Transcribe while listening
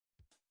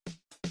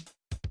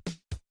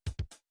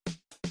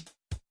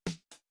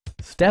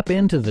Step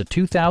into the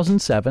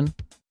 2007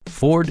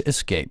 Ford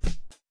Escape.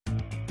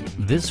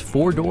 This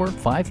four-door,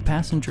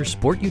 five-passenger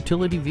sport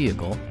utility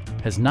vehicle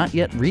has not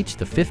yet reached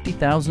the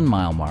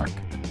 50,000-mile mark.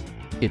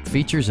 It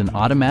features an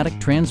automatic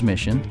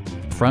transmission,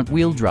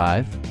 front-wheel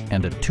drive,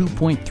 and a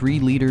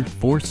 2.3-liter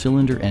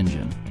four-cylinder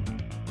engine.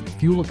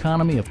 Fuel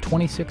economy of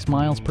 26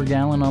 miles per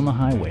gallon on the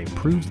highway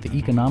proves the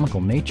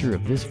economical nature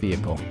of this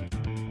vehicle.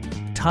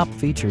 Top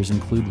features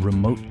include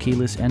remote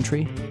keyless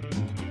entry,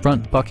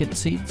 front bucket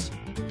seats,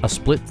 a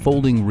split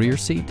folding rear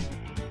seat,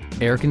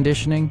 air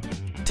conditioning,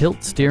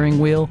 tilt steering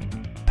wheel,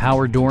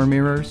 power door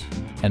mirrors,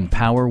 and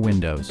power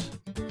windows.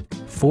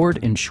 Ford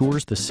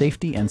ensures the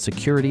safety and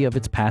security of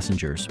its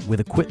passengers with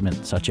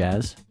equipment such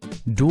as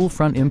dual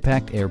front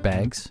impact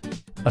airbags,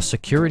 a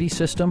security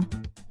system,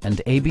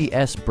 and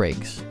ABS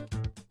brakes.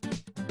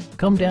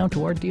 Come down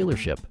to our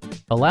dealership.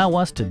 Allow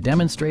us to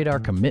demonstrate our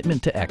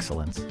commitment to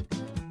excellence.